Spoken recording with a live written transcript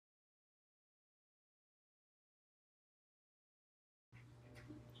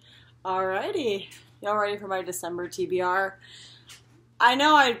Alrighty. Y'all ready for my December TBR? I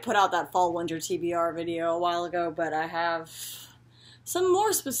know I put out that fall-winter TBR video a while ago, but I have some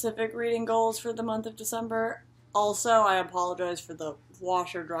more specific reading goals for the month of December. Also, I apologize for the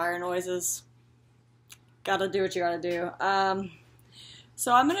washer-dryer noises. Gotta do what you gotta do.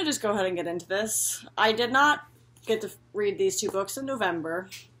 So I'm gonna just go ahead and get into this. I did not get to read these two books in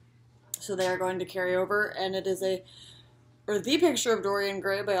November, so they are going to carry over, and it is The Picture of Dorian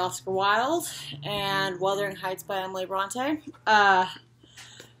Gray by Oscar Wilde and Wuthering Heights by Emily Bronte.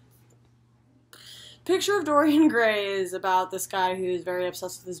 Picture of Dorian Gray is about this guy who's very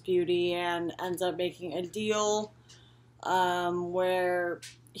obsessed with his beauty and ends up making a deal where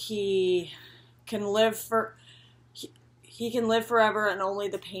he can live forever and only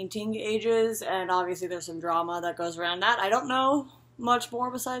the painting ages, and obviously there's some drama that goes around that. I don't know much more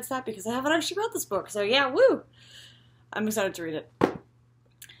besides that because I haven't actually read this book, so yeah, woo! I'm excited to read it.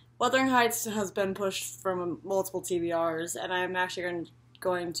 Wuthering Heights has been pushed from multiple TBRs, and I'm actually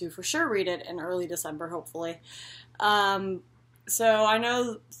going to for sure read it in early December, hopefully. So I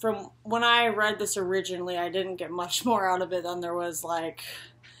know from when I read this originally, I didn't get much more out of it than there was like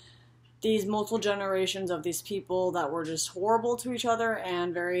these multiple generations of these people that were just horrible to each other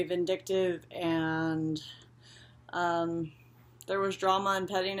and very vindictive, and there was drama and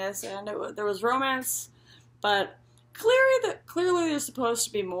pettiness, and there was romance, but clearly there's supposed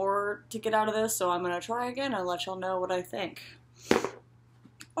to be more to get out of this, so I'm going to try again and let y'all know what I think.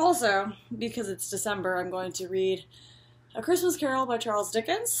 Also, because it's December, I'm going to read A Christmas Carol by Charles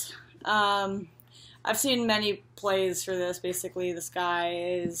Dickens. I've seen many plays for this. Basically, this guy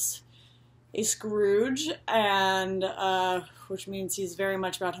is a Scrooge, and which means he's very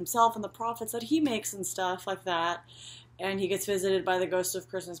much about himself and the profits that he makes and stuff like that. And he gets visited by the ghosts of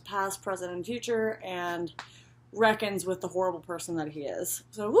Christmas past, present, and future, and reckons with the horrible person that he is.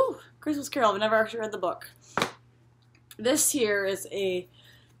 So, woo! Christmas Carol. I've never actually read the book. This here is a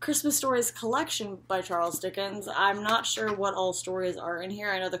Christmas Stories collection by Charles Dickens. I'm not sure what all stories are in here.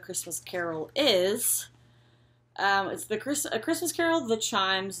 I know the Christmas Carol is. It's A Christmas Carol, The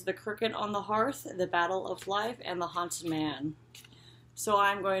Chimes, The Cricket on the Hearth, The Battle of Life, and The Haunted Man. So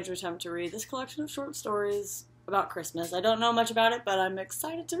I'm going to attempt to read this collection of short stories about Christmas. I don't know much about it, but I'm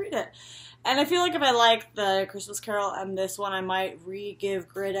excited to read it. And I feel like if I like the Christmas Carol and this one, I might re-give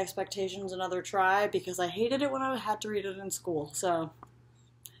Great Expectations another try, because I hated it when I had to read it in school. So,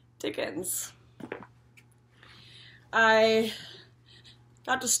 Dickens. I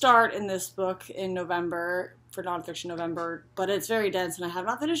got to start in this book in November, for Nonfiction November, but it's very dense and I have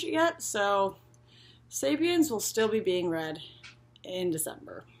not finished it yet, so Sapiens will still be being read in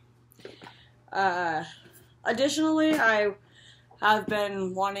December. Additionally, I have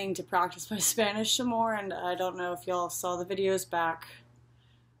been wanting to practice my Spanish some more, and I don't know if y'all saw the videos back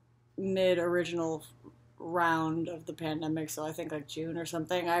mid-original round of the pandemic, so I think like June or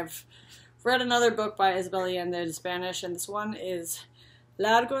something. I've read another book by Isabel Allende in Spanish, and this one is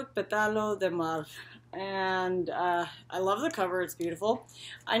Largo Pétalo de Mar. And I love the cover, it's beautiful.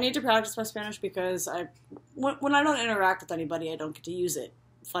 I need to practice my Spanish because when I don't interact with anybody, I don't get to use it,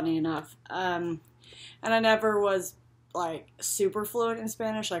 funny enough. And I never was like super fluent in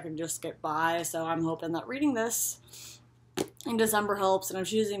Spanish. I could just get by, so I'm hoping that reading this in December helps. And I'm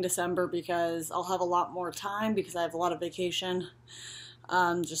choosing December because I'll have a lot more time because I have a lot of vacation,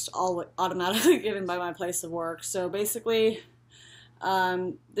 just all automatically given by my place of work. So basically,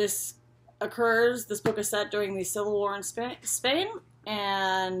 this book is set during the Civil War in Spain,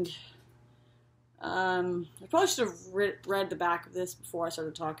 and I probably should have read the back of this before I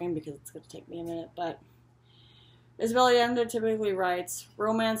started talking because it's going to take me a minute, but Isabel Allende typically writes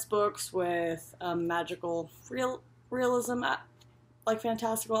romance books with magical realism, like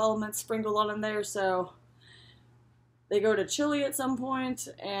fantastical elements sprinkled on in there, so they go to Chile at some point,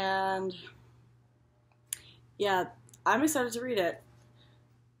 and yeah, I'm excited to read it.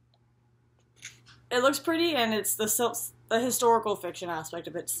 It looks pretty, and it's the historical fiction aspect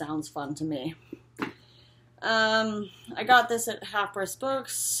of it sounds fun to me. I got this at Half Price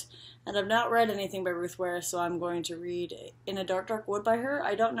Books, and I've not read anything by Ruth Ware, so I'm going to read In a Dark, Dark Wood by her.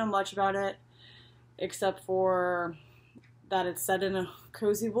 I don't know much about it, except for that it's set in a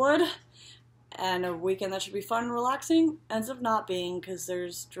cozy wood, and a weekend that should be fun and relaxing ends up not being, because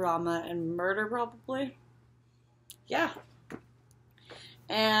there's drama and murder, probably. Yeah.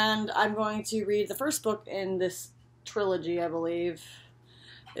 And I'm going to read the first book in this trilogy, I believe.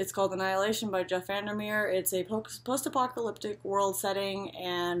 It's called Annihilation by Jeff Vandermeer. It's a post-apocalyptic world setting,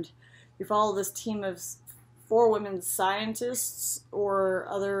 and you follow this team of 4 women scientists or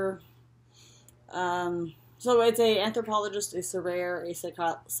other So it's a anthropologist, a surveyor, a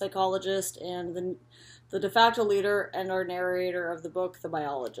psychologist, and the de facto leader and our narrator of the book, the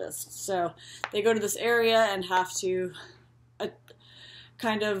biologist. So they go to this area and have to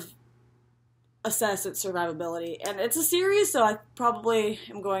kind of assess its survivability. And it's a series, so I probably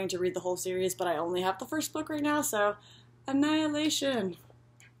am going to read the whole series, but I only have the first book right now, so Annihilation.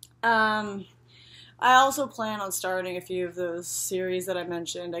 I also plan on starting a few of those series that I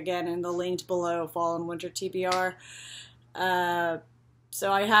mentioned, again, in the linked below Fall and Winter TBR.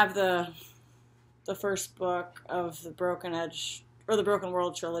 So I have the first book of the Broken Edge, or the Broken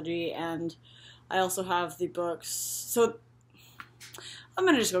World trilogy, and I also have the books, so I'm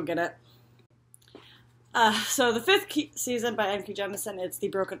gonna just go get it. So the 5th season by N.K. Jemisin, it's the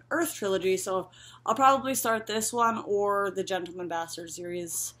Broken Earth trilogy, so I'll probably start this one or the Gentleman Bastard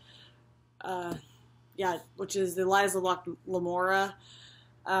series, which is the Lies of Lamora.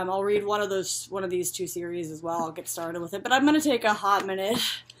 I'll read one of these 2 series as well. I'll get started with it, but I'm going to take a hot minute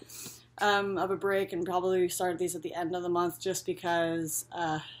of a break and probably start these at the end of the month just because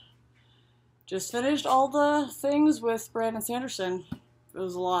just finished all the things with Brandon Sanderson. It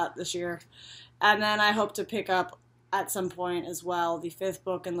was a lot this year. And then I hope to pick up at some point as well the 5th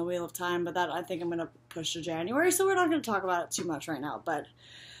book in the Wheel of Time, but that I think I'm going to push to January, so we're not going to talk about it too much right now. But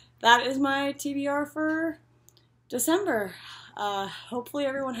that is my TBR for December. Hopefully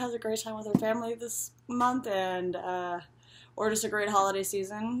everyone has a great time with their family this month, and or just a great holiday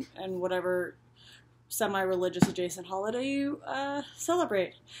season, and whatever semi-religious adjacent holiday you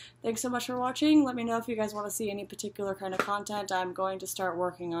celebrate. Thanks so much for watching. Let me know if you guys want to see any particular kind of content. I'm going to start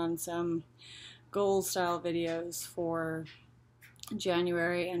working on some goal style videos for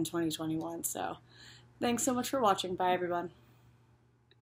January and 2021. So thanks so much for watching. Bye everyone.